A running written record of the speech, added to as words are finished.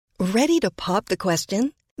Ready to pop the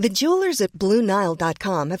question? The jewelers at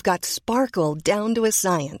BlueNile.com have got sparkle down to a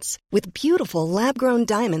science with beautiful lab-grown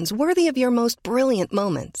diamonds worthy of your most brilliant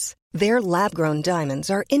moments. Their lab-grown diamonds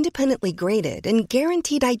are independently graded and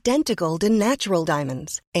guaranteed identical to natural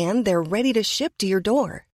diamonds, and they're ready to ship to your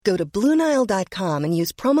door. Go to BlueNile.com and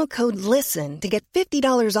use promo code LISTEN to get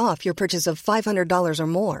 $50 off your purchase of $500 or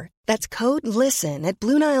more. That's code LISTEN at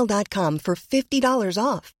BlueNile.com for $50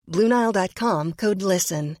 off. BlueNile.com, code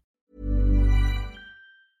LISTEN.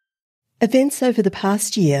 Events over the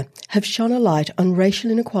past year have shone a light on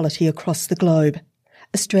racial inequality across the globe.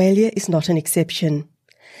 Australia is not an exception.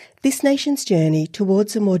 This nation's journey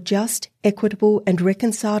towards a more just, equitable and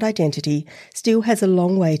reconciled identity still has a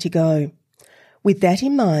long way to go. With that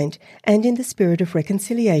in mind, and in the spirit of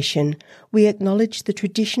reconciliation, we acknowledge the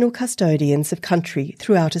traditional custodians of country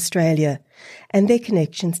throughout Australia and their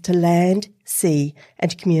connections to land, sea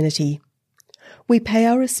and community. We pay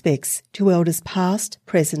our respects to elders past,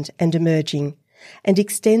 present and emerging, and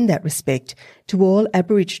extend that respect to all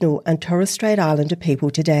Aboriginal and Torres Strait Islander people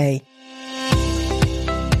today.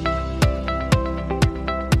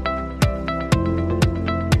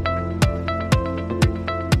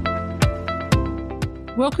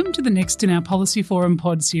 Welcome to the next in our Policy Forum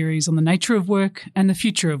pod series on the nature of work and the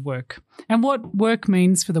future of work, and what work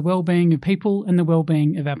means for the well-being of people and the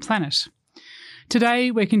well-being of our planet.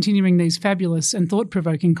 Today, we're continuing these fabulous and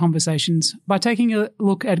thought-provoking conversations by taking a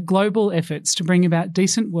look at global efforts to bring about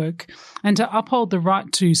decent work and to uphold the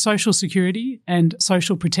right to social security and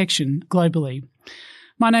social protection globally.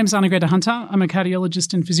 My name's Anna-Greta Hunter. I'm a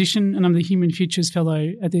cardiologist and physician, and I'm the Human Futures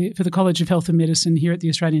Fellow for the College of Health and Medicine here at the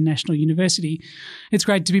Australian National University. It's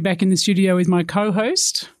great to be back in the studio with my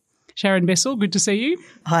co-host, Sharon Bessell. Good to see you.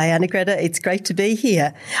 Hi, Anna-Greta. It's great to be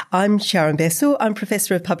here. I'm Sharon Bessell. I'm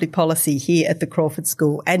Professor of Public Policy here at the Crawford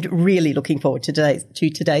School and really looking forward to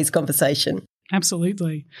today's conversation.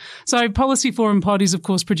 Absolutely. So Policy Forum Pod is, of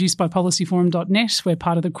course, produced by policyforum.net. We're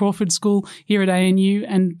part of the Crawford School here at ANU,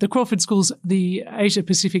 and the Crawford School's the Asia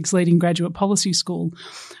Pacific's leading graduate policy school.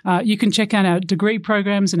 You can check out our degree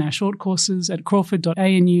programs and our short courses at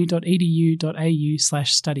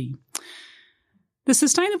crawford.anu.edu.au/study. The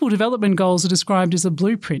Sustainable Development Goals are described as a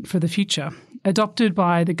blueprint for the future. Adopted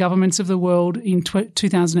by the governments of the world in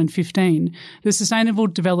 2015, the Sustainable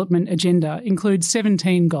Development Agenda includes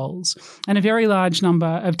 17 goals and a very large number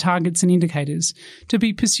of targets and indicators to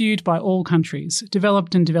be pursued by all countries,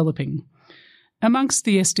 developed and developing. Amongst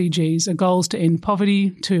the SDGs are goals to end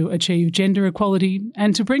poverty, to achieve gender equality,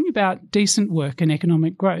 and to bring about decent work and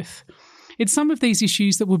economic growth. It's some of these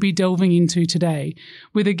issues that we'll be delving into today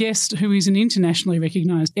with a guest who is an internationally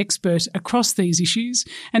recognised expert across these issues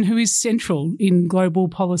and who is central in global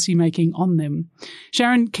policy making on them.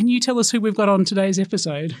 Sharon, can you tell us who we've got on today's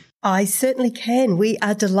episode? I certainly can. We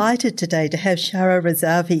are delighted today to have Shahra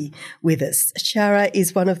Razavi with us. Shahra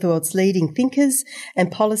is one of the world's leading thinkers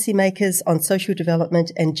and policymakers on social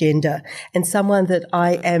development and gender, and someone that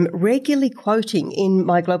I am regularly quoting in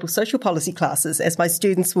my global social policy classes, as my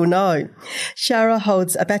students will know. Shahra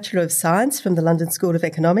holds a Bachelor of Science from the London School of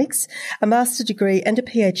Economics, a master's degree and a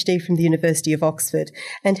PhD from the University of Oxford,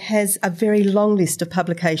 and has a very long list of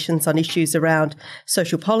publications on issues around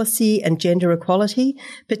social policy and gender equality,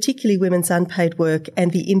 particularly women's unpaid work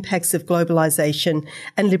and the impacts of globalisation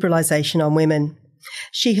and liberalisation on women.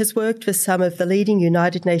 She has worked for some of the leading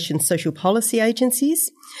United Nations social policy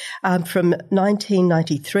agencies. From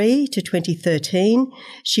 1993 to 2013,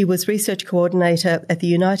 she was research coordinator at the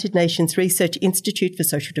United Nations Research Institute for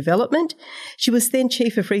Social Development. She was then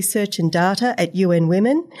Chief of Research and Data at UN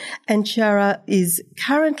Women, and Shahra is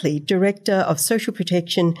currently Director of Social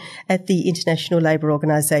Protection at the International Labour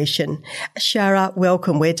Organization. Shahra,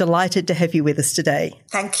 welcome. We're delighted to have you with us today.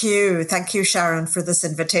 Thank you. Thank you, Sharon, for this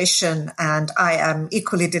invitation, and I am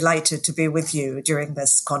equally delighted to be with you during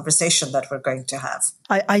this conversation that we're going to have.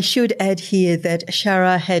 I should add here that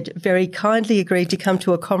Shahra had very kindly agreed to come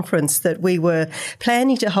to a conference that we were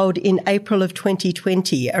planning to hold in April of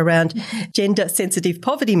 2020 around gender-sensitive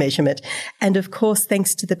poverty measurement. And of course,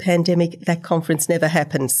 thanks to the pandemic, that conference never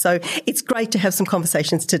happened. So it's great to have some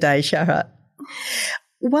conversations today, Shahra.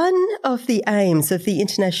 One of the aims of the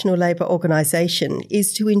International Labour Organization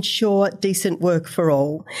is to ensure decent work for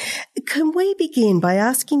all. Can we begin by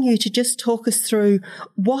asking you to just talk us through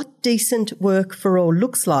what decent work for all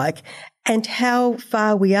looks like and how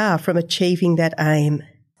far we are from achieving that aim?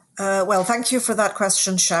 Well, thank you for that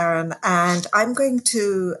question, Sharon. And I'm going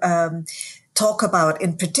to talk about,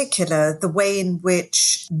 in particular, the way in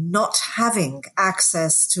which not having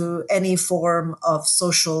access to any form of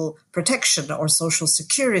social protection or social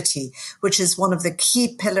security, which is one of the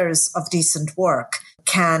key pillars of decent work,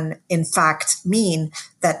 can in fact mean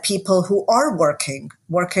that people who are working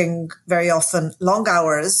very often long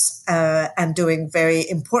hours and doing very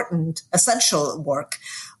important, essential work,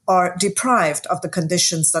 are deprived of the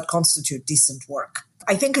conditions that constitute decent work.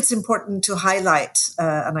 I think it's important to highlight,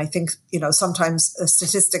 and I think, sometimes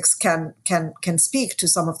statistics can speak to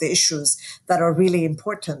some of the issues that are really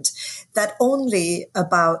important, that only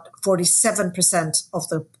about 47% of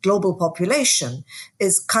the global population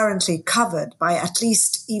is currently covered by at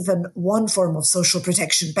least even one form of social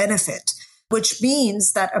protection benefit, which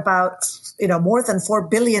means that about, more than 4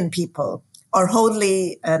 billion people are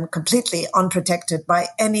wholly and completely unprotected by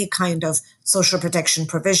any kind of social protection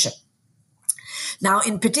provision. Now,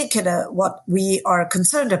 in particular, what we are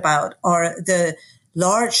concerned about are the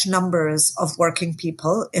large numbers of working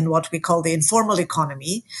people in what we call the informal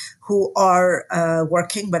economy who are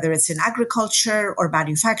working, whether it's in agriculture or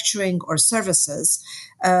manufacturing or services,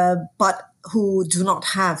 but who do not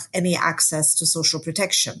have any access to social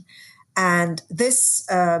protection. And this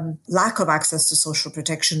lack of access to social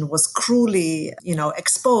protection was cruelly,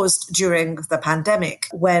 exposed during the pandemic,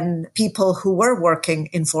 when people who were working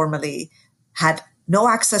informally had no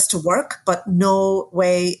access to work, but no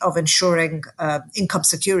way of ensuring income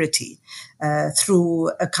security through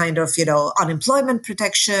a kind of, unemployment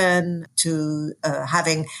protection, to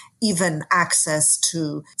having even access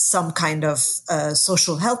to some kind of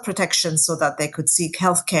social health protection so that they could seek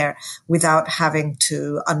healthcare without having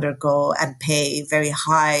to undergo and pay very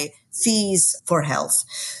high fees for health.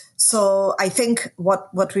 So I think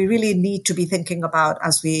what we really need to be thinking about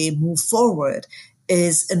as we move forward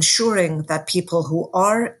is ensuring that people who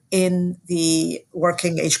are in the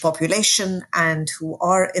working age population and who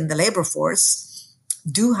are in the labor force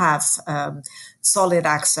do have solid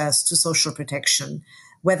access to social protection,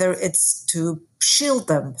 whether it's to shield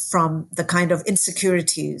them from the kind of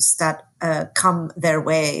insecurities that come their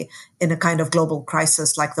way in a kind of global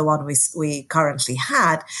crisis like the one we currently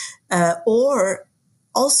had, or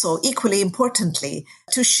also, equally importantly,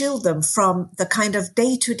 to shield them from the kind of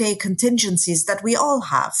day-to-day contingencies that we all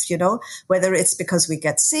have, whether it's because we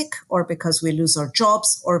get sick or because we lose our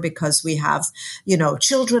jobs or because we have,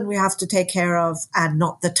 children we have to take care of and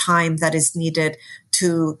not the time that is needed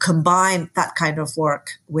to combine that kind of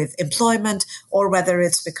work with employment, or whether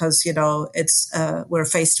it's because, we're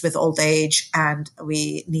faced with old age and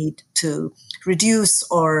we need to reduce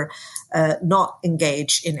or not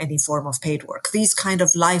engage in any form of paid work. These kind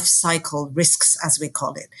of life cycle risks, as we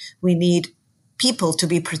call it. We need people to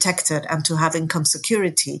be protected and to have income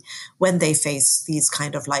security when they face these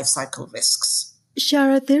kind of life cycle risks.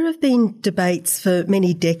 Shara, there have been debates for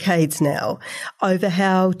many decades now over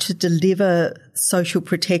how to deliver social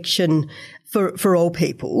protection for all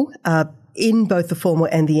people, in both the formal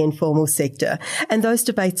and the informal sector. And those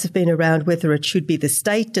debates have been around whether it should be the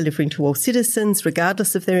state delivering to all citizens,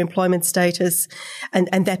 regardless of their employment status. And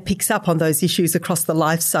that picks up on those issues across the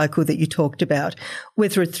life cycle that you talked about,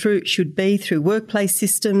 whether it should be through workplace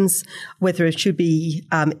systems, whether it should be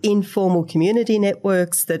informal community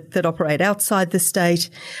networks that operate outside the state,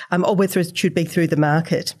 or whether it should be through the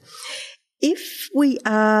market. If we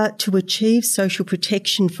are to achieve social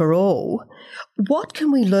protection for all, what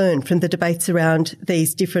can we learn from the debates around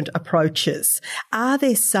these different approaches? Are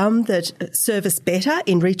there some that serve us better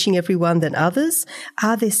in reaching everyone than others?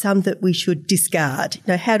 Are there some that we should discard?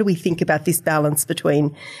 How do we think about this balance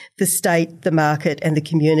between the state, the market, and the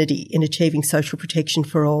community in achieving social protection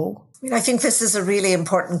for all? I think this is a really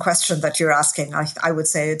important question that you're asking. I would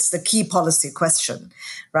say it's the key policy question,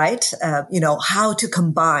 right? How to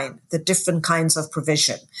combine the different kinds of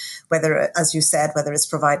provision, whether, as you said, whether it's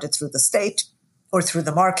provided through the state or through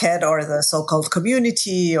the market or the so-called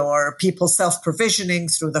community or people self-provisioning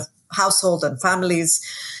through the household and families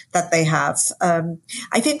that they have.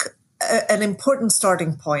 I think an important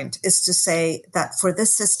starting point is to say that for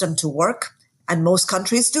this system to work, and most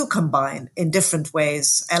countries do combine in different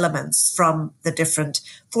ways elements from the different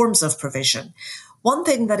forms of provision. One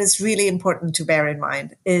thing that is really important to bear in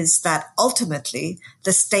mind is that ultimately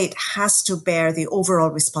the state has to bear the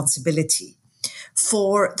overall responsibility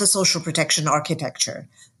for the social protection architecture,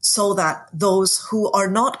 so that those who are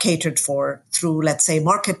not catered for through, let's say,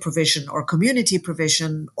 market provision or community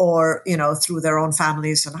provision or, through their own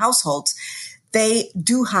families and households, they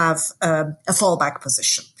do have a fallback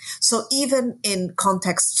position. So even in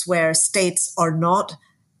contexts where states are not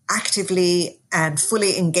actively and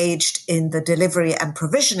fully engaged in the delivery and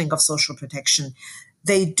provisioning of social protection,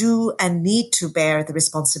 they do and need to bear the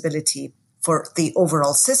responsibility for the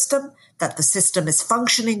overall system, that the system is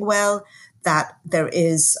functioning well, that there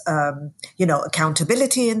is,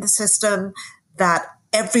 accountability in the system, that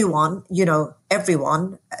everyone,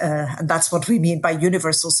 and that's what we mean by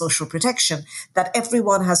universal social protection, that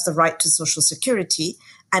everyone has the right to social security.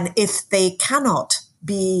 And if they cannot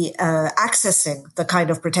be accessing the kind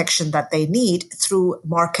of protection that they need through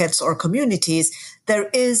markets or communities, there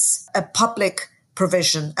is a public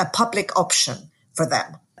provision, a public option for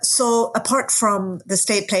them. So apart from the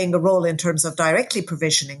state playing a role in terms of directly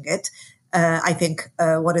provisioning it, I think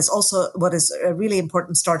what is a really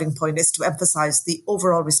important starting point is to emphasize the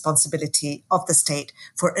overall responsibility of the state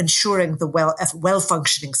for ensuring a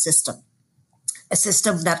well-functioning system. A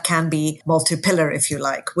system that can be multi-pillar, if you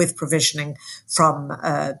like, with provisioning from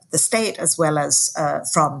the state as well as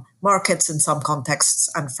from markets in some contexts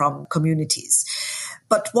and from communities.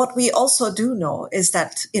 But what we also do know is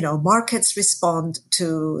that, markets respond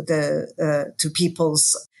to to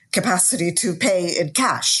people's capacity to pay in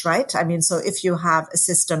cash, right? I mean, so if you have a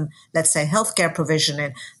system, let's say healthcare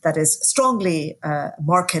provisioning, that is strongly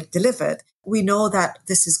market delivered, we know that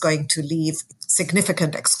this is going to leave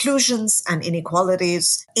significant exclusions and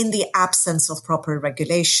inequalities in the absence of proper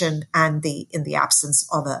regulation and in the absence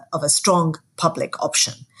of a strong public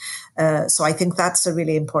option. So I think that's a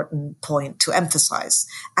really important point to emphasize.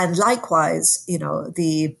 And likewise,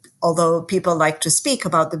 although people like to speak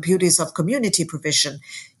about the beauties of community provision,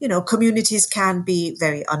 communities can be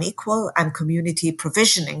very unequal, and community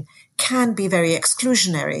provisioning can be very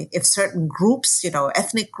exclusionary if certain groups,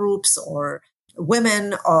 ethnic groups or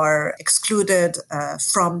women are excluded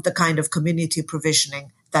from the kind of community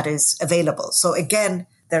provisioning that is available. So again,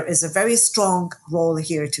 there is a very strong role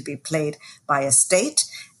here to be played by a state.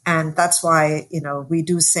 And that's why, we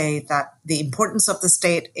do say that the importance of the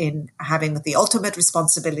state in having the ultimate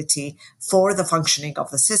responsibility for the functioning of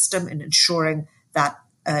the system and ensuring that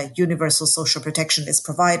universal social protection is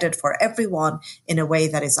provided for everyone in a way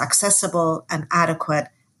that is accessible and adequate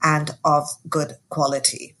and of good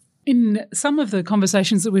quality. In some of the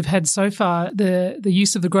conversations that we've had so far, the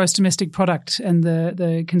use of the gross domestic product and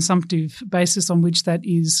the consumptive basis on which that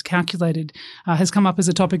is calculated has come up as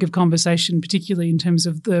a topic of conversation, particularly in terms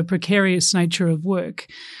of the precarious nature of work.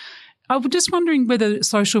 I was just wondering whether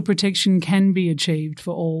social protection can be achieved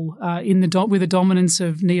for all with the dominance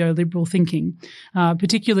of neoliberal thinking,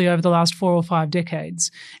 particularly over the last 4 or 5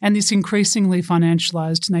 decades, and this increasingly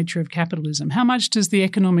financialised nature of capitalism. How much does the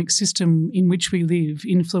economic system in which we live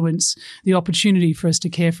influence the opportunity for us to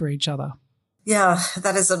care for each other? Yeah,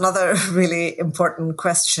 that is another really important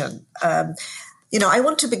question. I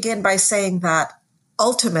want to begin by saying that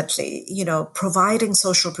ultimately, providing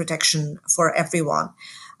social protection for everyone,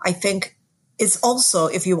 I think, is also,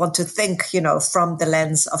 if you want to think, from the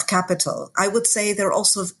lens of capital, I would say there are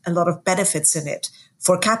also a lot of benefits in it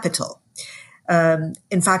for capital.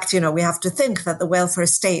 In fact, we have to think that the welfare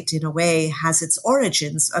state, in a way, has its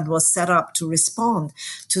origins and was set up to respond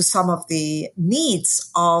to some of the needs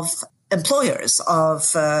of employers,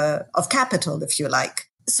 of capital, if you like.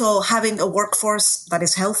 So having a workforce that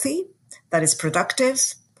is healthy, that is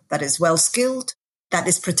productive, that is well-skilled, that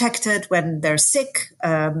is protected when they're sick,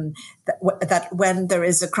 that when there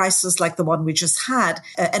is a crisis like the one we just had,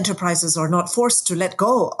 enterprises are not forced to let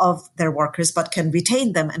go of their workers, but can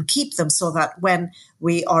retain them and keep them so that when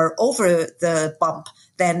we are over the bump,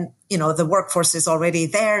 then, the workforce is already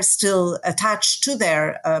there, still attached to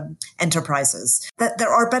their enterprises. That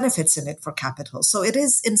there are benefits in it for capital. So it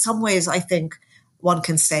is, in some ways, I think one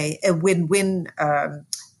can say, a win-win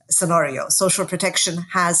scenario. Social protection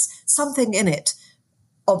has something in it,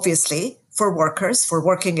 obviously, for workers, for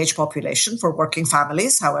working age population, for working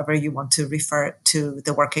families, however you want to refer to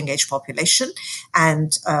the working age population,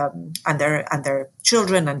 and their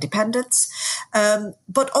children and dependents.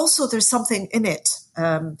 But also there's something in it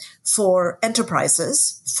for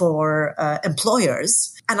enterprises, for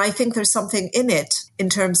employers. And I think there's something in it in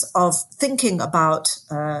terms of thinking about,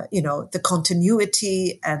 the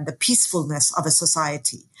continuity and the peacefulness of a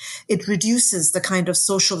society. It reduces the kind of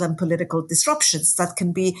social and political disruptions that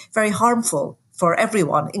can be very harmful for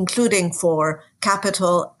everyone, including for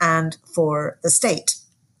capital and for the state.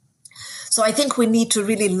 So I think we need to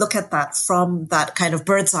really look at that from that kind of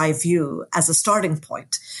bird's eye view as a starting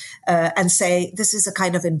point, and say this is a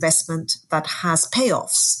kind of investment that has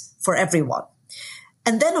payoffs for everyone.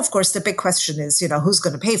 And then, of course, the big question is, who's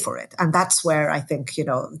going to pay for it? And that's where I think,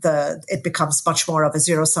 it becomes much more of a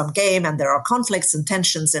zero-sum game, and there are conflicts and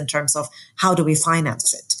tensions in terms of how do we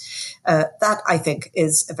finance it? That, I think,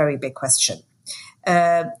 is a very big question.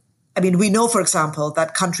 We know, for example,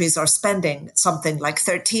 that countries are spending something like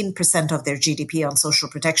 13% of their GDP on social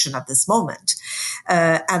protection at this moment.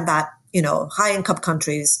 And that, high-income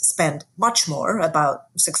countries spend much more,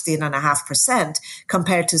 about 16.5%,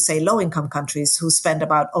 compared to, say, low-income countries who spend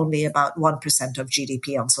only about 1% of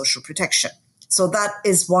GDP on social protection. So that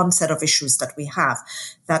is one set of issues that we have,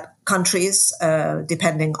 that countries,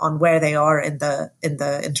 depending on where they are in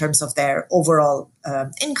terms of their overall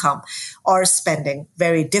income, are spending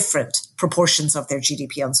very different proportions of their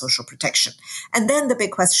GDP on social protection. And then the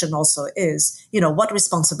big question also is, what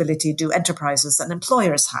responsibility do enterprises and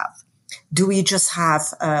employers have? Do we just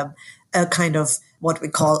have a kind of what we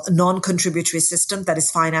call a non-contributory system that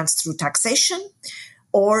is financed through taxation?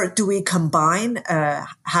 Or do we combine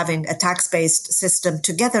having a tax-based system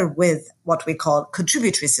together with what we call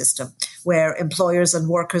contributory system, where employers and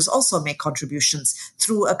workers also make contributions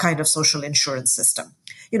through a kind of social insurance system?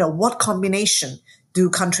 What combination do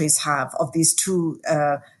countries have of these two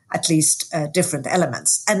at least different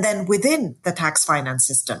elements? And then within the tax finance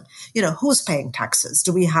system, who's paying taxes?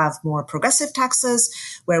 Do we have more progressive taxes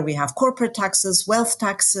where we have corporate taxes, wealth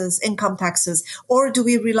taxes, income taxes, or do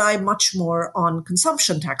we rely much more on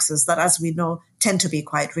consumption taxes that, as we know, tend to be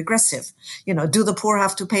quite regressive? Do the poor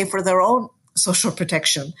have to pay for their own social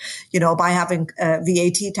protection, by having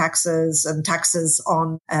VAT taxes and taxes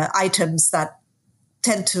on items that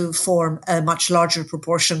tend to form a much larger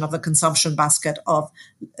proportion of the consumption basket of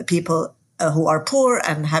people who are poor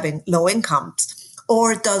and having low incomes?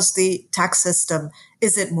 Or does the tax system,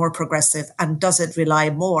 is it more progressive, and does it rely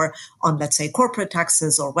more on, let's say, corporate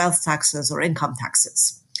taxes or wealth taxes or income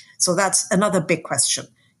taxes? So that's another big question.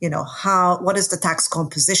 What is the tax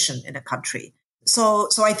composition in a country? So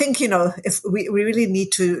I think, if we really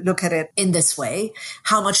need to look at it in this way,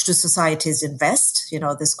 how much do societies invest?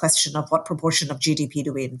 This question of what proportion of GDP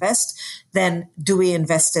do we invest? Then do we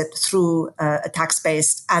invest it through a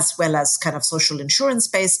tax-based as well as kind of social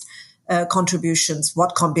insurance-based contributions?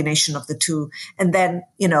 What combination of the two? And then,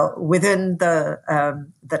 within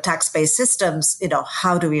the tax-based systems,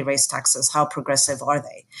 how do we raise taxes? How progressive are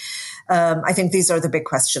they? I think these are the big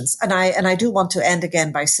questions. And I do want to end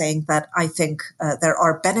again by saying that I think there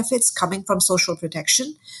are benefits coming from social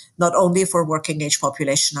protection, not only for working age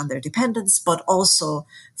population and their dependents, but also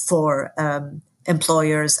for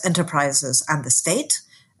employers, enterprises, and the state.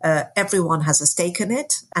 Everyone has a stake in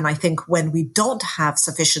it. And I think when we don't have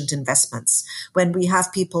sufficient investments, when we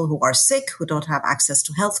have people who are sick, who don't have access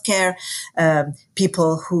to healthcare,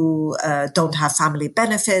 people who don't have family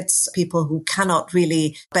benefits, people who cannot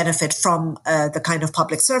really benefit from the kind of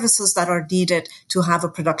public services that are needed to have a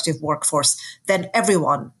productive workforce, then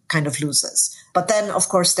everyone kind of loses. But then, of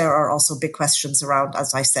course, there are also big questions around,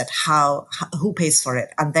 as I said, who pays for it?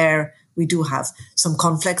 And there we do have some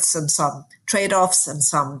conflicts and some trade-offs and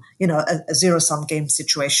some, a zero-sum game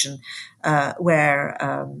situation where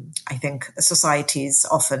I think societies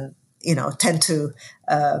often, tend to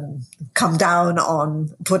come down on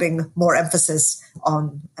putting more emphasis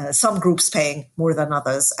on some groups paying more than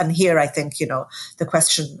others. And here I think, the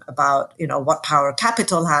question about, what power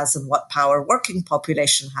capital has and what power working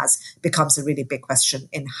population has becomes a really big question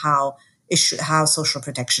in how social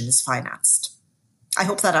protection is financed. I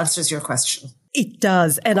hope that answers your question. It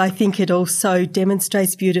does. And I think it also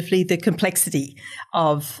demonstrates beautifully the complexity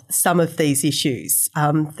of some of these issues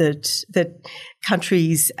that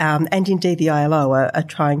countries and indeed the ILO are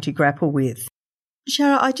trying to grapple with.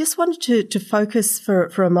 Shara, I just wanted to focus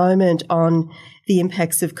for a moment on the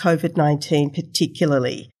impacts of COVID-19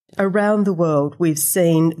 particularly. Around the world, we've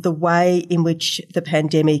seen the way in which the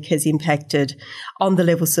pandemic has impacted on the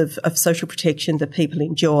levels of social protection that people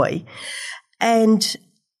enjoy. And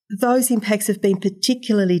those impacts have been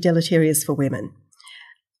particularly deleterious for women.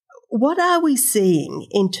 What are we seeing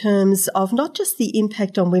in terms of not just the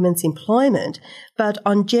impact on women's employment, but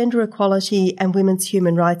on gender equality and women's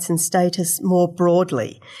human rights and status more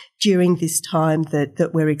broadly during this time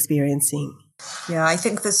that we're experiencing? Yeah, I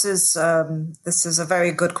think this is a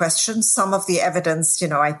very good question. Some of the evidence,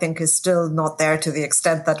 I think is still not there to the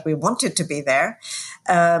extent that we want it to be there.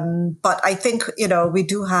 But I think, we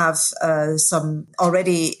do have some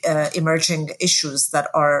already emerging issues that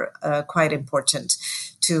are quite important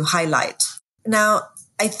to highlight. Now,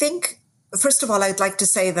 I think, first of all, I'd like to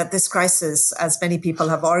say that this crisis, as many people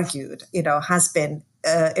have argued, has been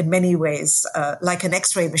in many ways like an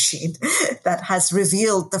X-ray machine that has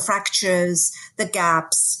revealed the fractures, the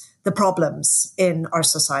gaps, the problems in our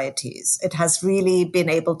societies. It has really been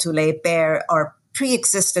able to lay bare our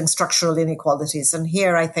pre-existing structural inequalities. And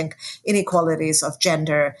here I think inequalities of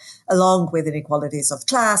gender, along with inequalities of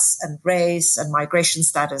class and race and migration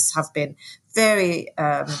status, have been very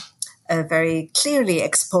very clearly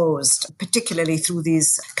exposed, particularly through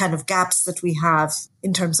these kind of gaps that we have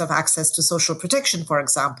in terms of access to social protection, for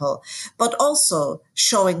example, but also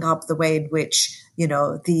showing up the way in which,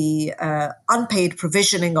 the unpaid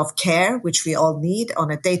provisioning of care, which we all need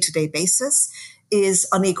on a day-to-day basis, is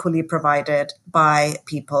unequally provided by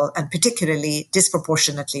people and particularly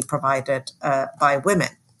disproportionately provided by women.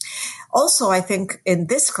 Also, I think in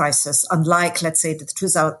this crisis, unlike, let's say, the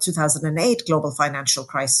 2008 global financial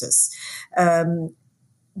crisis,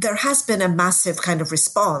 there has been a massive kind of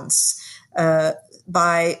response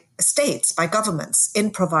by states, by governments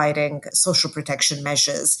in providing social protection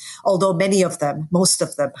measures, although most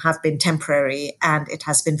of them have been temporary and it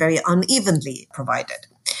has been very unevenly provided.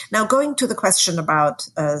 Now, going to the question about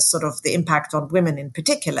sort of the impact on women in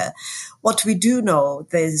particular, what we do know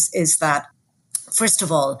is that, first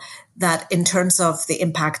of all, that in terms of the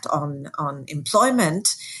impact on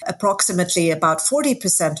employment, approximately about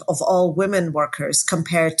 40% of all women workers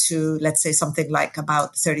compared to, let's say, something like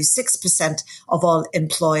about 36% of all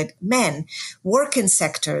employed men work in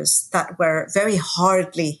sectors that were very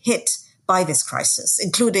hardly hit by this crisis,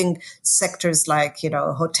 including sectors like,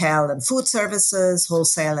 hotel and food services,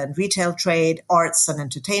 wholesale and retail trade, arts and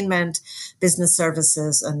entertainment, business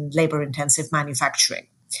services, and labor-intensive manufacturing.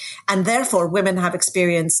 And therefore, women have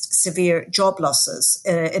experienced severe job losses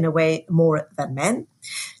in a way more than men.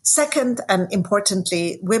 Second, and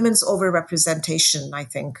importantly, women's overrepresentation, I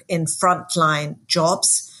think, in frontline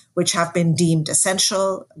jobs, which have been deemed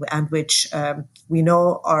essential and which we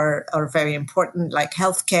know are very important, like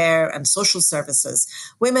healthcare and social services.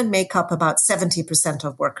 Women make up about 70%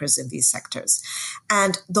 of workers in these sectors.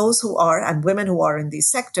 And women who are in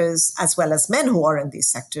these sectors, as well as men who are in these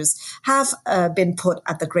sectors, have been put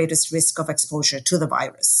at the greatest risk of exposure to the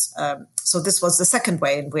virus. So this was the second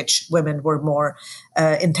way in which women were more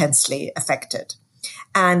intensely affected.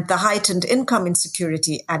 And the heightened income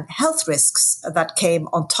insecurity and health risks that came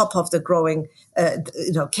on top of the growing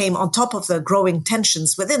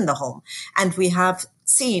tensions within the home. And we have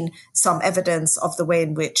seen some evidence of the way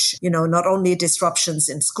in which, not only disruptions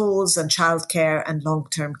in schools and childcare and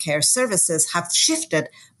long-term care services have shifted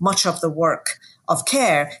much of the work of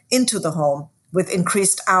care into the home, with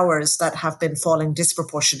increased hours that have been falling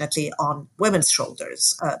disproportionately on women's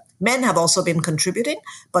shoulders. Men have also been contributing,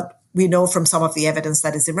 but we know from some of the evidence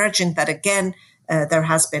that is emerging that, again, there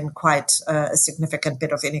has been quite a significant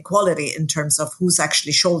bit of inequality in terms of who's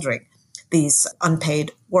actually shouldering these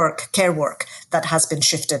unpaid care work that has been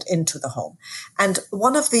shifted into the home. And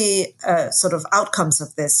one of the sort of outcomes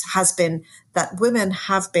of this has been that women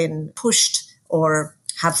have been pushed or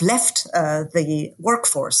have left the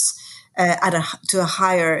workforce to a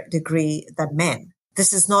higher degree than men.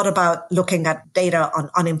 This is not about looking at data on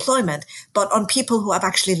unemployment, but on people who have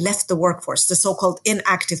actually left the workforce, the so-called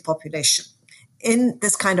inactive population. In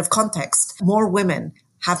this kind of context, more women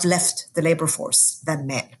have left the labor force than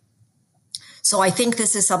men. So I think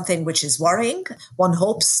this is something which is worrying. One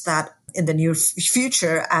hopes that in the near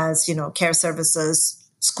future, as, care services,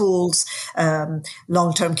 schools,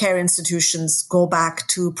 long-term care institutions go back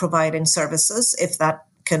to providing services, if that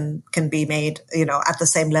can be made, at the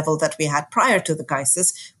same level that we had prior to the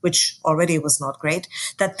crisis, which already was not great,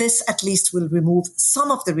 that this at least will remove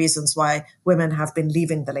some of the reasons why women have been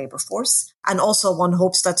leaving the labor force. And also one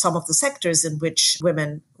hopes that some of the sectors in which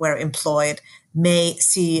women were employed may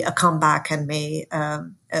see a comeback and may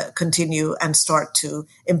continue and start to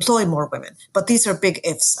employ more women. But these are big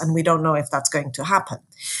ifs, and we don't know if that's going to happen.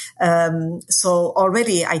 So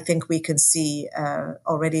already I think we can see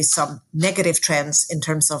already some negative trends in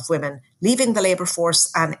terms of women leaving the labor force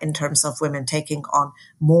and in terms of women taking on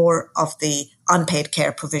more of the unpaid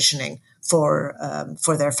care provisioning for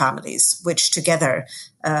their families, which together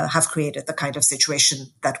have created the kind of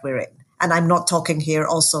situation that we're in. And I'm not talking here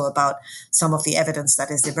also about some of the evidence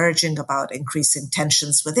that is emerging about increasing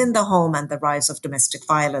tensions within the home and the rise of domestic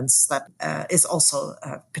violence that is also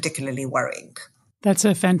particularly worrying. That's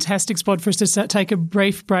a fantastic spot for us to take a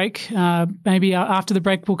brief break. Maybe after the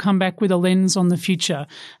break, we'll come back with a lens on the future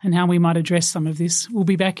and how we might address some of this. We'll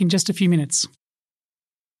be back in just a few minutes.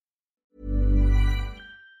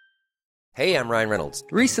 Hey, I'm Ryan Reynolds.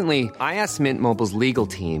 Recently, I asked Mint Mobile's legal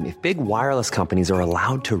team if big wireless companies are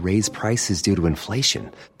allowed to raise prices due to inflation.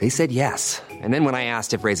 They said yes. And then when I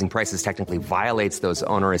asked if raising prices technically violates those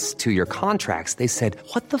onerous 2-year contracts, they said,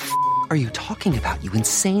 "What the f*** are you talking about, you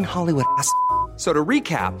insane Hollywood ass?" So to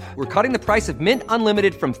recap, we're cutting the price of Mint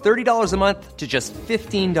Unlimited from $30 a month to just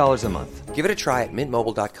 $15 a month. Give it a try at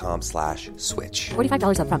mintmobile.com/switch.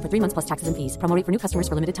 $45 up front for 3 months plus taxes and fees. Promo rate for new customers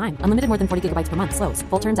for limited time. Unlimited more than 40 gigabytes per month. Slows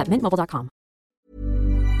full terms at mintmobile.com.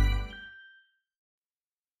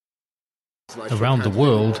 Around the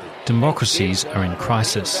world, democracies are in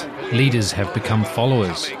crisis. Leaders have become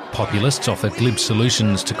followers. Populists offer glib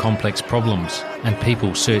solutions to complex problems, and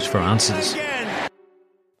people search for answers.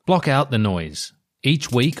 Block out the noise.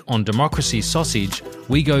 Each week on Democracy Sausage,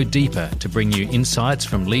 we go deeper to bring you insights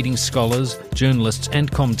from leading scholars, journalists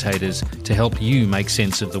and commentators to help you make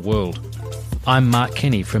sense of the world. I'm Mark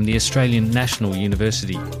Kenny from the Australian National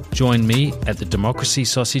University. Join me at the Democracy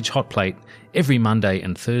Sausage Hot Plate every Monday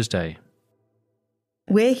and Thursday.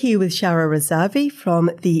 We're here with Shahra Razavi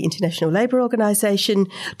from the International Labour Organisation,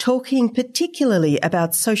 talking particularly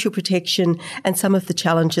about social protection and some of the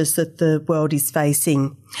challenges that the world is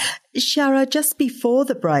facing. Shahra, just before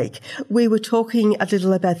the break, we were talking a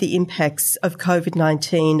little about the impacts of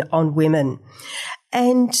COVID-19 on women.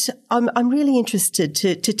 And I'm really interested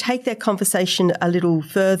to take that conversation a little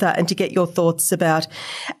further and to get your thoughts about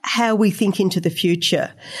how we think into the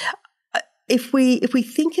future. If we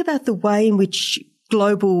think about the way in which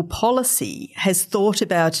global policy has thought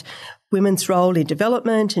about women's role in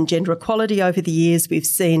development and gender equality over the years, we've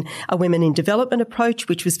seen a women in development approach,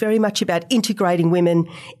 which was very much about integrating women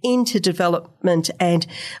into development and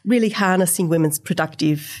really harnessing women's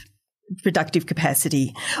productive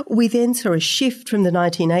capacity. We then saw a shift from the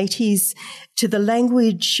 1980s to the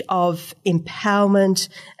language of empowerment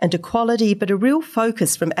and equality, but a real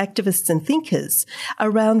focus from activists and thinkers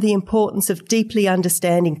around the importance of deeply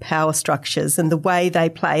understanding power structures and the way they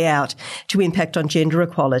play out to impact on gender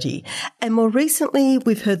equality. And more recently,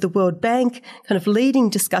 we've heard the World Bank kind of leading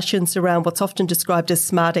discussions around what's often described as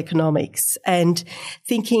smart economics and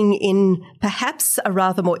thinking in perhaps a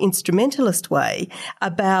rather more instrumentalist way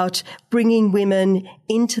about bringing women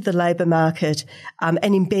into the labour market and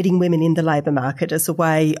embedding women in the labour market as a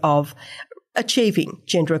way of achieving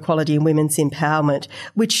gender equality and women's empowerment,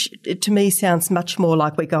 which to me sounds much more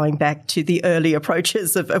like we're going back to the early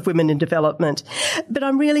approaches of women in development. But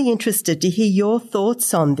I'm really interested to hear your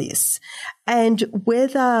thoughts on this and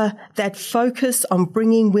whether that focus on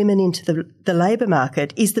bringing women into the labour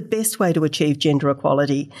market is the best way to achieve gender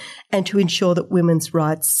equality and to ensure that women's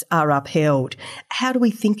rights are upheld. How do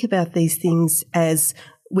we think about these things as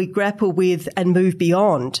we grapple with and move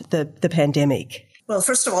beyond the pandemic? Well,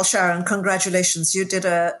 first of all, Sharon, congratulations. You did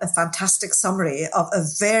a fantastic summary of a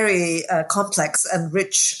very complex and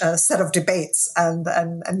rich set of debates.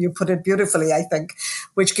 And you put it beautifully, I think,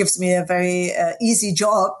 which gives me a very easy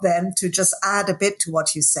job then to just add a bit to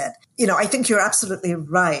what you said. You know, I think you're absolutely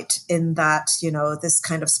right in that, you know, this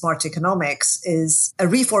kind of smart economics is a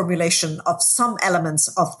reformulation of some elements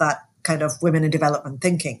of that kind of women in development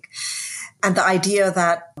thinking. And the idea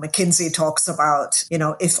that McKinsey talks about, you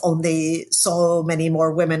know, if only so many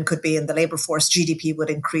more women could be in the labor force, GDP would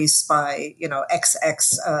increase by, you know,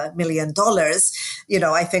 XX $1 million, you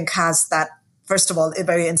know, I think has that, first of all, a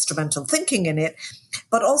very instrumental thinking in it,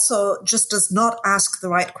 but also just does not ask the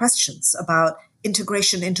right questions about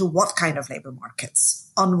integration into what kind of labor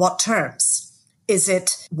markets, on what terms. Is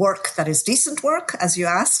it work that is decent work, as you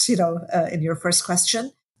asked, you know, in your first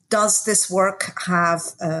question? Does this work have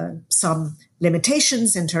some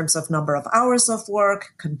limitations in terms of number of hours of work,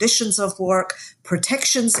 conditions of work,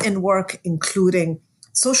 protections in work, including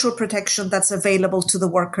social protection that's available to the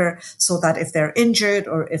worker so that if they're injured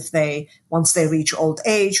or if once they reach old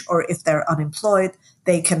age or if they're unemployed,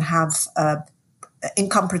 they can have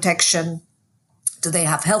income protection? Do they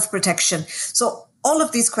have health protection? So all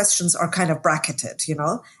of these questions are kind of bracketed, you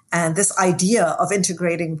know, and this idea of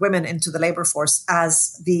integrating women into the labor force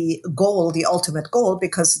as the goal, the ultimate goal,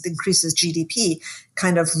 because it increases GDP,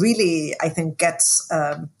 kind of really, I think, gets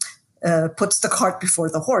puts the cart before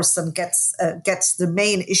the horse and gets the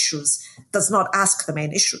main issues, does not ask the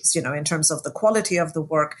main issues, you know, in terms of the quality of the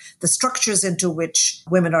work, the structures into which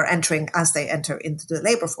women are entering as they enter into the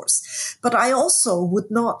labor force. But I also would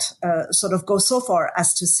not sort of go so far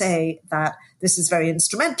as to say that this is very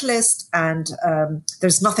instrumentalist and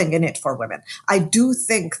there's nothing in it for women. I do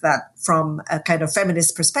think that from a kind of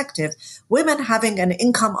feminist perspective, women having an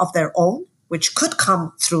income of their own, which could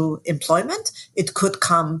come through employment, it could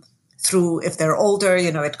come through, if they're older,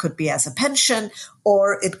 you know, it could be as a pension,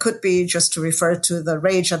 or it could be, just to refer to the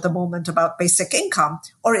rage at the moment about basic income,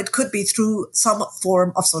 or it could be through some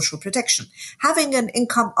form of social protection. Having an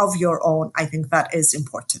income of your own, I think that is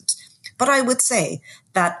important. But I would say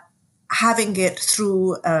that having it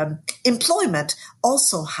through employment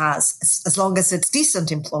also has, as long as it's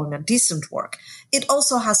decent employment, decent work, it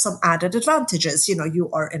also has some added advantages. You know,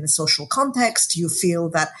 you are in a social context, you feel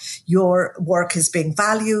that your work is being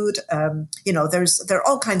valued. You know, there are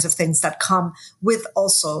all kinds of things that come with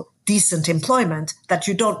also decent employment that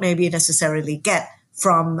you don't maybe necessarily get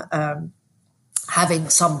from having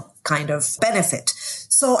some kind of benefit.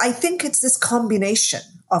 So I think it's this combination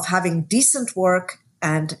of having decent work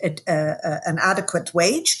and an adequate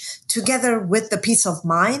wage, together with the peace of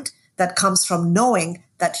mind that comes from knowing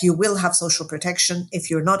that you will have social protection if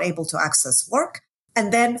you're not able to access work.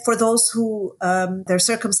 And then for those who their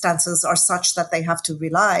circumstances are such that they have to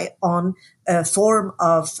rely on a form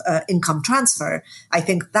of income transfer, I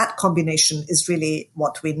think that combination is really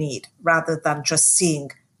what we need, rather than just seeing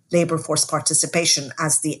labour force participation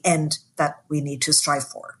as the end that we need to strive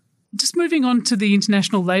for. Just moving on to the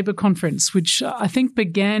International Labour Conference, which I think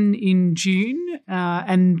began in June,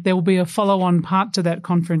 and there will be a follow-on part to that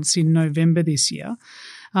conference in November this year.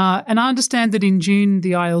 And I understand that in June,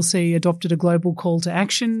 the ILC adopted a global call to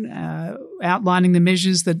action outlining the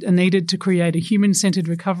measures that are needed to create a human-centred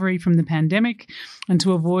recovery from the pandemic and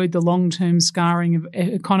to avoid the long-term scarring of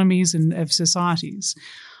economies and of societies.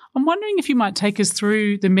 I'm wondering if you might take us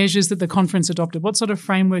through the measures that the conference adopted. What sort of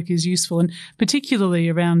framework is useful, and particularly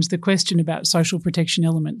around the question about social protection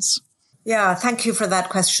elements? Yeah, thank you for that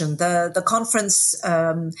question. The conference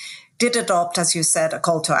did adopt, as you said, a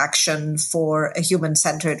call to action for a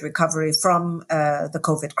human-centered recovery from the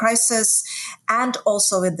COVID crisis. And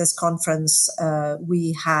also in this conference,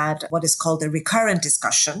 we had what is called a recurrent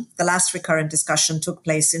discussion. The last recurrent discussion took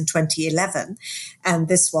place in 2011. And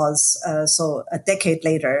this was so a decade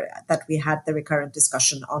later that we had the recurrent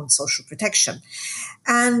discussion on social protection.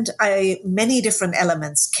 And many different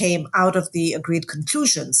elements came out of the agreed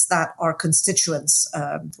conclusions that our constituents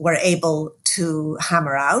were able to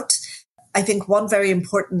hammer out. I think one very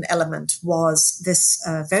important element was this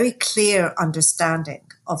very clear understanding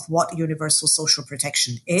of what universal social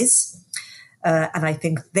protection is. And I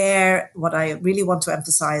think what I really want to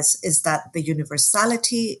emphasize is that the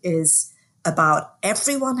universality is about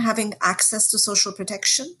everyone having access to social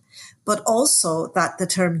protection, but also that the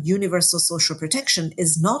term universal social protection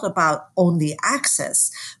is not about only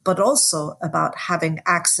access, but also about having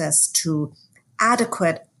access to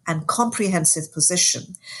adequate and comprehensive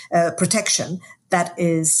protection that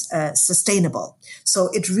is sustainable. So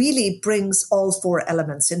it really brings all four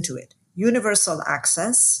elements into it. Universal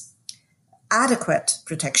access, adequate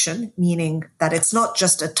protection, meaning that it's not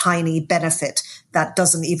just a tiny benefit that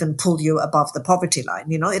doesn't even pull you above the poverty line.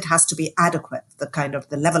 You know, it has to be adequate,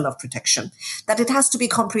 the level of protection, that it has to be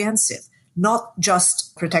comprehensive. Not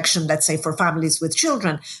just protection, let's say, for families with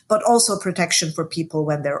children, but also protection for people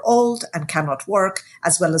when they're old and cannot work,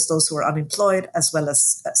 as well as those who are unemployed, as well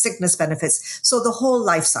as sickness benefits. So the whole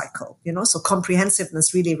life cycle, so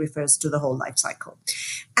comprehensiveness really refers to the whole life cycle.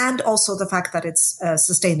 And also the fact that it's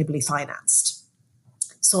sustainably financed,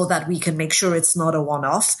 so that we can make sure it's not a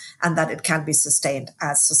one-off and that it can be sustained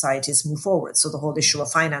as societies move forward. So the whole issue of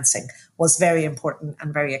financing was very important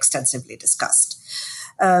and very extensively discussed.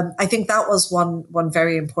 I think that was one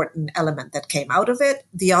very important element that came out of it.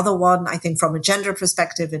 The other one, I think from a gender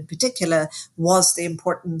perspective in particular, was the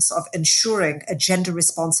importance of ensuring a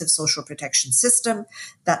gender-responsive social protection system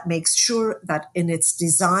that makes sure that in its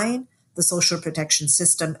design, the social protection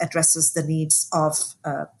system addresses the needs of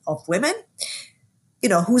women,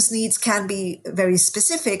 whose needs can be very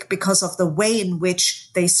specific because of the way in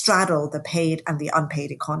which they straddle the paid and the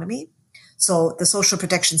unpaid economy. So the social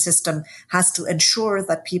protection system has to ensure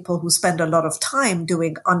that people who spend a lot of time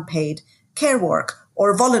doing unpaid care work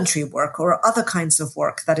or voluntary work or other kinds of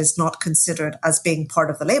work that is not considered as being part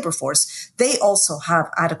of the labor force, they also have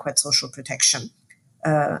adequate social protection.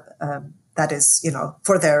 That is,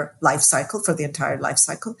 for their life cycle, for the entire life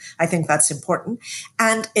cycle. I think that's important.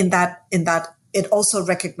 And in that, it also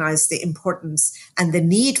recognized the importance and the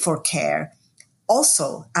need for care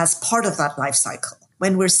also as part of that life cycle.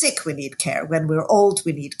 When we're sick, we need care. When we're old,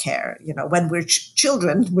 we need care. When we're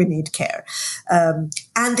children, we need care. And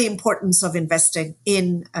the importance of investing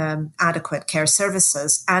in adequate care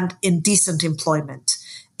services and in decent employment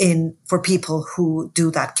for people who do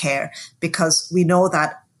that care, because we know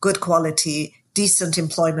that good quality, decent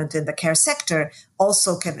employment in the care sector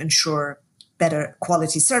also can ensure better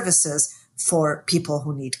quality services for people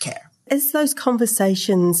who need care. As those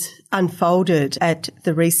conversations unfolded at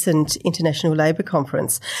the recent International Labour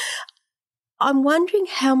Conference, I'm wondering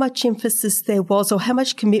how much emphasis there was or how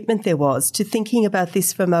much commitment there was to thinking about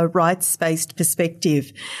this from a rights-based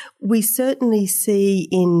perspective. We certainly see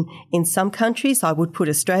in some countries, I would put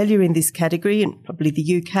Australia in this category and probably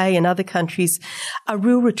the UK and other countries, a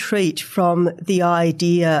real retreat from the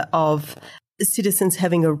idea of citizens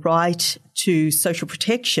having a right to social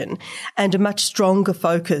protection and a much stronger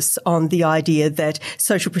focus on the idea that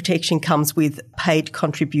social protection comes with paid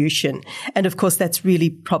contribution. And of course, that's really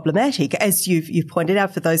problematic, as you've pointed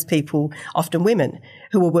out, for those people, often women,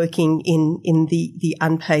 who are working in the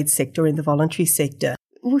unpaid sector, in the voluntary sector.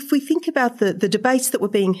 If we think about the debates that were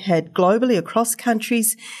being had globally across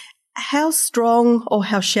countries, how strong or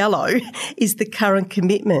how shallow is the current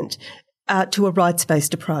commitment to a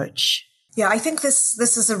rights-based approach? Yeah, I think this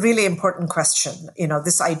is a really important question,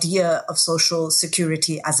 this idea of social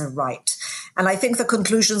security as a right. And I think the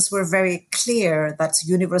conclusions were very clear that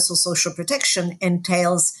universal social protection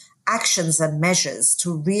entails actions and measures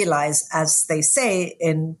to realize, as they say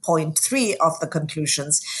in point 3 of the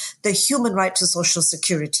conclusions, the human right to social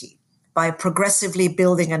security by progressively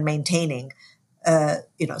building and maintaining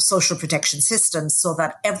social protection systems so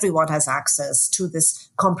that everyone has access to this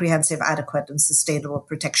comprehensive, adequate and sustainable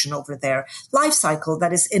protection over their life cycle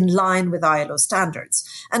that is in line with ILO standards.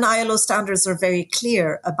 And ILO standards are very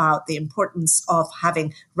clear about the importance of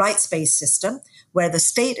having rights-based system where the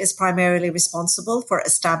state is primarily responsible for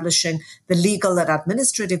establishing the legal and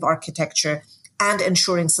administrative architecture and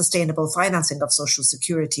ensuring sustainable financing of social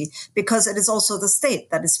security, because it is also the state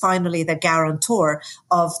that is finally the guarantor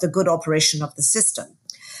of the good operation of the system.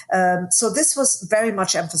 So this was very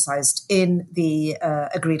much emphasized in the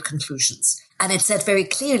agreed conclusions. And it said very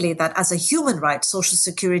clearly that as a human right, social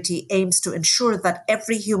security aims to ensure that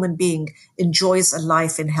every human being enjoys a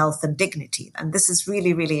life in health and dignity. And this is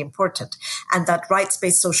really, really important. And that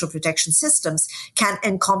rights-based social protection systems can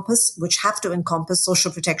have to encompass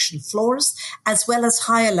social protection floors, as well as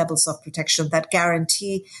higher levels of protection that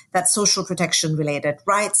guarantee that social protection related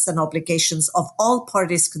rights and obligations of all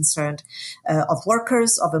parties concerned, of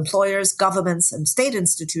workers, of employers, governments, and state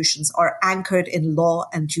institutions are anchored in law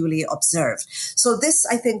and duly observed. So this,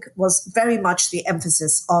 I think, was very much the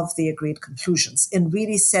emphasis of the agreed conclusions in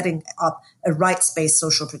really setting up a rights-based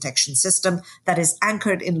social protection system that is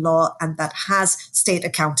anchored in law and that has state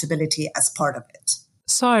accountability as part of it.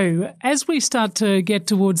 So as we start to get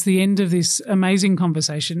towards the end of this amazing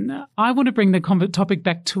conversation, I want to bring the topic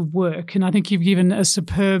back to work. And I think you've given a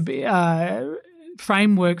superb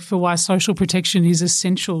framework for why social protection is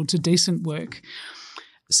essential to decent work.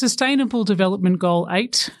 Sustainable Development Goal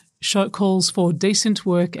 8 calls for decent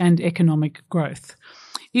work and economic growth.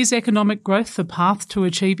 Is economic growth the path to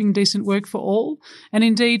achieving decent work for all? And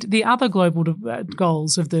indeed, the other global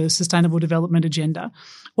goals of the Sustainable Development Agenda?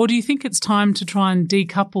 Or do you think it's time to try and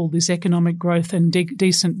decouple this economic growth and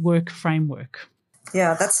decent work framework?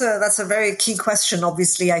 Yeah, that's a very key question.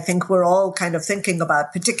 Obviously, I think we're all kind of thinking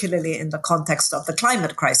about, particularly in the context of the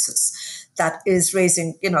climate crisis, that is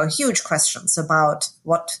raising, huge questions about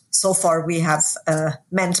what so far we have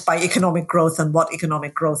meant by economic growth and what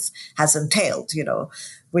economic growth has entailed,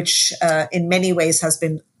 which in many ways has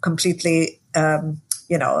been completely, how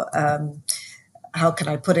can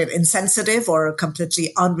I put it, insensitive or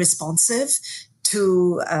completely unresponsive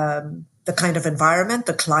to the kind of environment,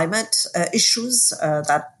 the climate issues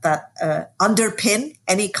that underpin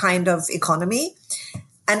any kind of economy.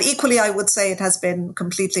 And equally, I would say it has been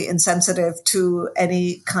completely insensitive to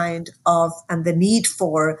any kind of, and the need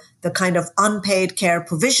for the kind of unpaid care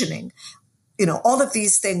provisioning. All of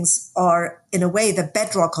these things are, in a way, the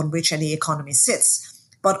bedrock on which any economy sits.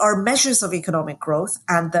 But our measures of economic growth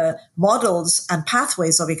and the models and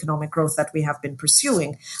pathways of economic growth that we have been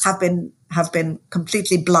pursuing have been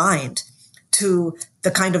completely blind to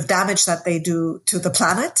the kind of damage that they do to the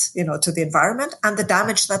planet, to the environment, and the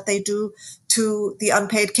damage that they do to the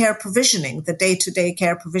unpaid care provisioning, the day-to-day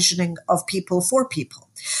care provisioning of people for people.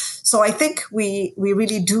 So I think we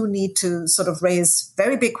really do need to sort of raise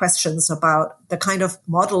very big questions about the kind of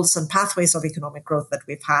models and pathways of economic growth that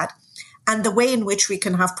we've had and the way in which we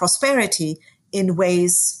can have prosperity in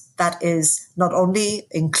ways that is not only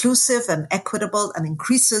inclusive and equitable and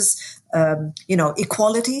increases,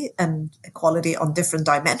 equality on different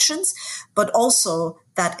dimensions, but also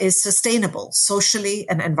that is sustainable socially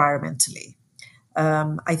and environmentally.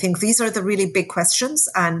 I think these are the really big questions,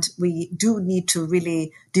 and we do need to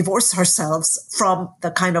really divorce ourselves from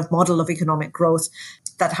the kind of model of economic growth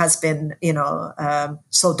that has been,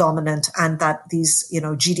 so dominant and that these,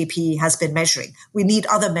 GDP has been measuring. We need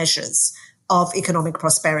other measures of economic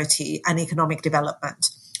prosperity and economic development.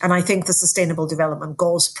 And I think the Sustainable Development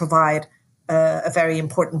Goals provide a very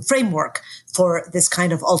important framework for this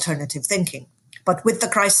kind of alternative thinking. But with the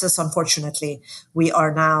crisis, unfortunately, we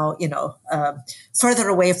are now, further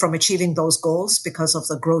away from achieving those goals because of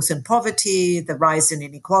the growth in poverty, the rise in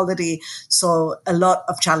inequality. So a lot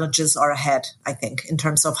of challenges are ahead, I think, in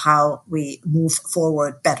terms of how we move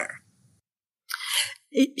forward better.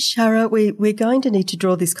 Shara, we're going to need to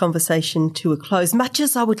draw this conversation to a close, much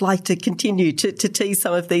as I would like to continue to tease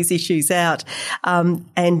some of these issues out.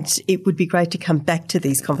 And it would be great to come back to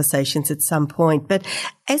these conversations at some point. But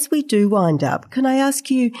as we do wind up, can I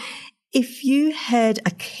ask you, if you had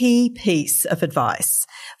a key piece of advice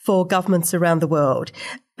for governments around the world,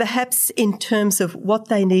 perhaps in terms of what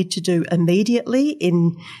they need to do immediately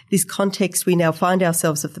in this context we now find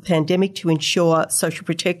ourselves of the pandemic to ensure social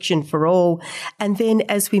protection for all, and then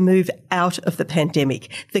as we move out of the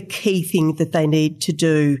pandemic, the key thing that they need to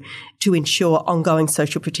do to ensure ongoing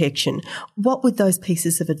social protection, what would those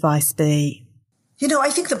pieces of advice be? You know,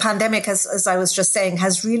 I think the pandemic, as I was just saying,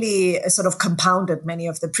 has really sort of compounded many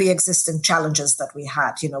of the pre-existing challenges that we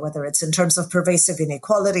had, you know, whether it's in terms of pervasive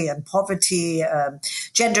inequality and poverty,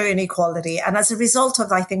 gender inequality. And as a result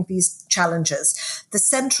of, I think, these challenges, the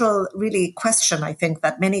central really question, I think,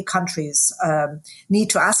 that many countries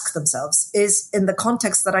need to ask themselves is in the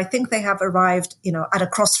context that I think they have arrived, you know, at a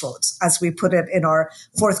crossroads, as we put it in our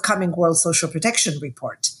forthcoming World Social Protection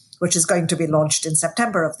Report, which is going to be launched in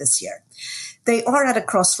September of this year. They are at a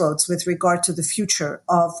crossroads with regard to the future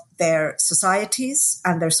of their societies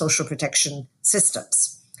and their social protection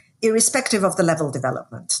systems, irrespective of the level of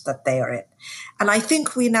development that they are in. And I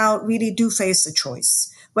think we now really do face a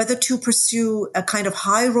choice, whether to pursue a kind of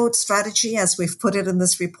high road strategy, as we've put it in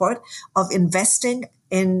this report, of investing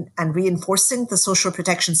in and reinforcing the social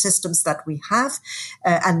protection systems that we have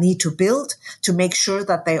and need to build to make sure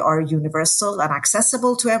that they are universal and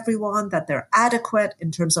accessible to everyone, that they're adequate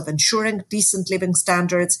in terms of ensuring decent living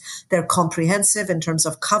standards, they're comprehensive in terms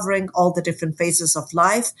of covering all the different phases of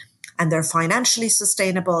life, and they're financially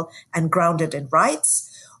sustainable and grounded in rights,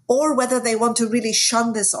 or whether they want to really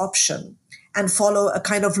shun this option and follow a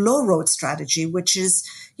kind of low road strategy, which is,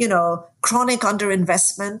 you know, chronic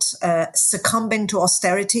underinvestment, succumbing to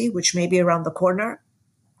austerity, which may be around the corner,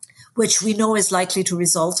 which we know is likely to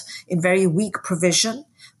result in very weak provision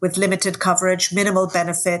with limited coverage, minimal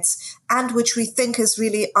benefits, and which we think is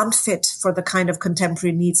really unfit for the kind of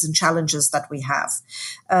contemporary needs and challenges that we have.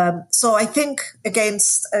 So I think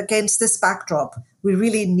against this backdrop, we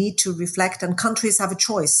really need to reflect, and countries have a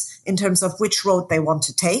choice in terms of which road they want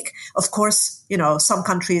to take. Of course, you know, some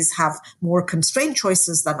countries have more constrained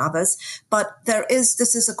choices than others, but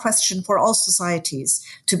this is a question for all societies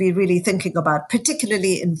to be really thinking about,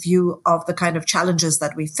 particularly in view of the kind of challenges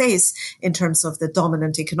that we face in terms of the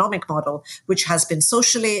dominant economic model, which has been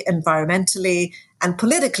socially, environmentally, and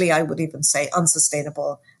politically, I would even say,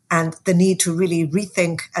 unsustainable, and the need to really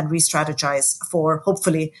rethink and re-strategize for,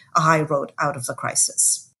 hopefully, a high road out of the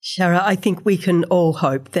crisis. Shara, I think we can all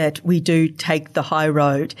hope that we do take the high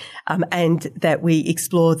road and that we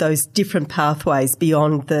explore those different pathways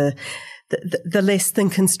beyond the less than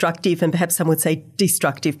constructive and perhaps some would say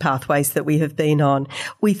destructive pathways that we have been on.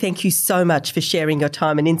 We thank you so much for sharing your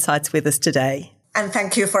time and insights with us today. And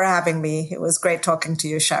thank you for having me. It was great talking to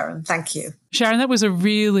you, Sharon. Thank you. Sharon, that was a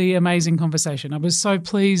really amazing conversation. I was so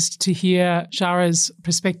pleased to hear Shara's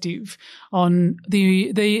perspective on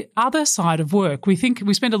the other side of work. We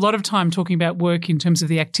spend a lot of time talking about work in terms of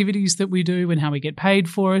the activities that we do and how we get paid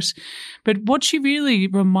for it. But what she really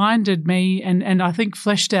reminded me and I think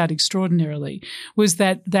fleshed out extraordinarily was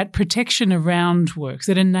that protection around work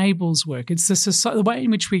that enables work. It's the way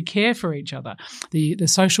in which we care for each other, the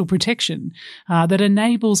social protection that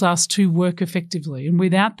enables us to work effectively. And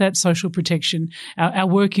without that social protection, our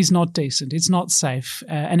work is not decent, it's not safe,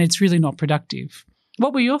 and it's really not productive.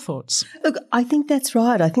 What were your thoughts? Look, I think that's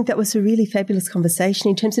right. I think that was a really fabulous conversation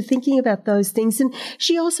in terms of thinking about those things. And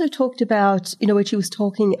she also talked about, you know, when she was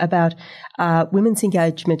talking about women's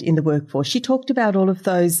engagement in the workforce, she talked about all of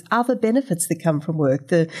those other benefits that come from work,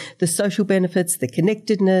 the social benefits, the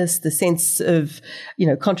connectedness, the sense of, you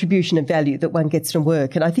know, contribution and value that one gets from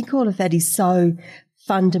work. And I think all of that is so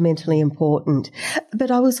fundamentally important. But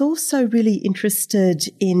I was also really interested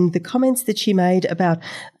in the comments that she made about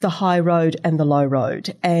the high road and the low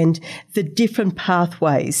road and the different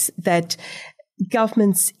pathways that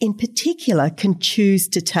governments in particular can choose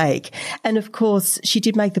to take. And of course, she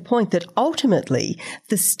did make the point that ultimately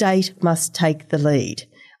the state must take the lead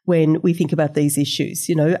when we think about these issues.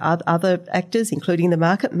 You know, other actors, including the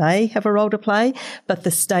market, may have a role to play, but the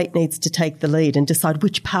state needs to take the lead and decide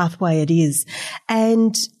which pathway it is.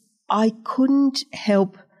 And I couldn't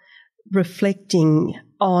help reflecting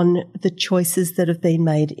on the choices that have been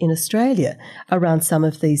made in Australia around some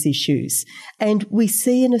of these issues. And we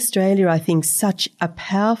see in Australia, I think, such a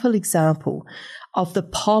powerful example of the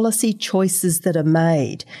policy choices that are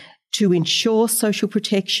made to ensure social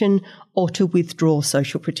protection or to withdraw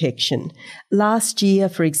social protection. Last year,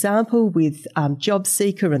 for example, with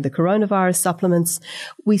JobSeeker and the coronavirus supplements,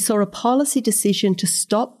 we saw a policy decision to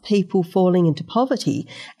stop people falling into poverty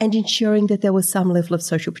and ensuring that there was some level of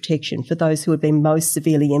social protection for those who had been most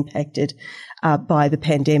severely impacted by the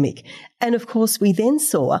pandemic. And of course, we then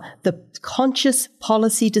saw the conscious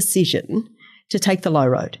policy decision to take the low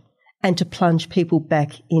road and to plunge people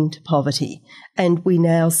back into poverty. And we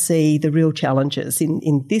now see the real challenges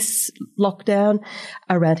in this lockdown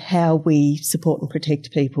around how we support and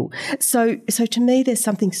protect people. So to me, there's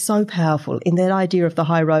something so powerful in that idea of the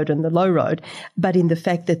high road and the low road, but in the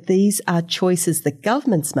fact that these are choices that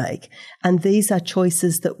governments make, and these are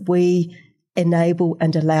choices that we enable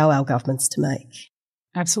and allow our governments to make.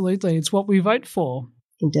 Absolutely. It's what we vote for.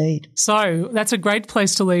 Indeed. So that's a great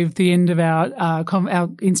place to leave the end of our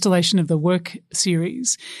installation of the work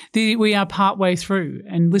series. We are partway through,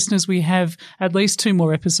 and listeners, we have at least 2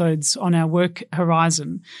 more episodes on our work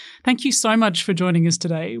horizon. Thank you so much for joining us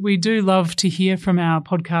today. We do love to hear from our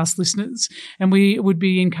podcast listeners, and we would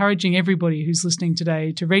be encouraging everybody who's listening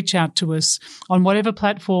today to reach out to us on whatever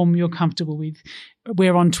platform you're comfortable with.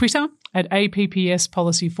 We're on Twitter at APPS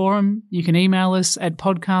Policy Forum. You can email us at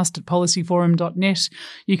podcast@policyforum.net.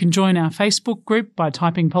 You can join our Facebook group by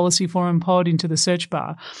typing Policy Forum Pod into the search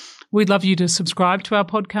bar. We'd love you to subscribe to our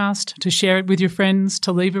podcast, to share it with your friends,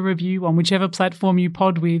 to leave a review on whichever platform you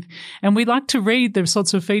pod with. And we like to read the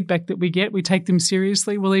sorts of feedback that we get. We take them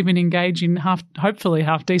seriously. We'll even engage in hopefully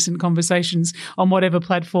half decent conversations on whatever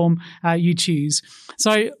platform you choose.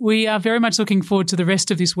 So we are very much looking forward to the rest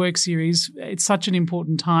of this work series. It's such an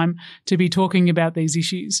important time to be talking about these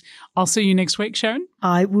issues. I'll see you next week, Sharon.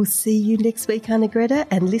 I will see you next week, Anna Greta.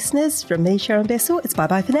 And listeners, from me, Sharon Bessel, it's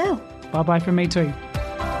bye-bye for now. Bye-bye from me too.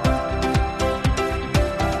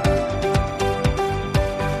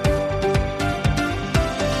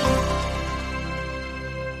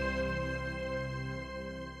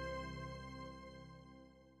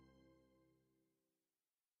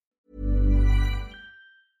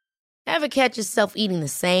 Ever catch yourself eating the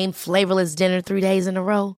same flavorless dinner 3 days in a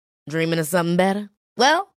row? Dreaming of something better?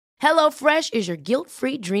 Well, HelloFresh is your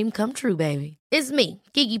guilt-free dream come true, baby. It's me,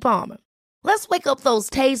 Keke Palmer. Let's wake up those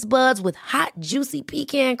taste buds with hot, juicy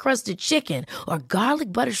pecan-crusted chicken or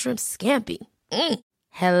garlic butter shrimp scampi.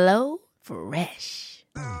 Hello Fresh.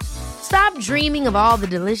 Stop dreaming of all the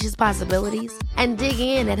delicious possibilities and dig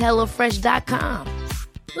in at HelloFresh.com.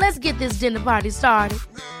 Let's get this dinner party started.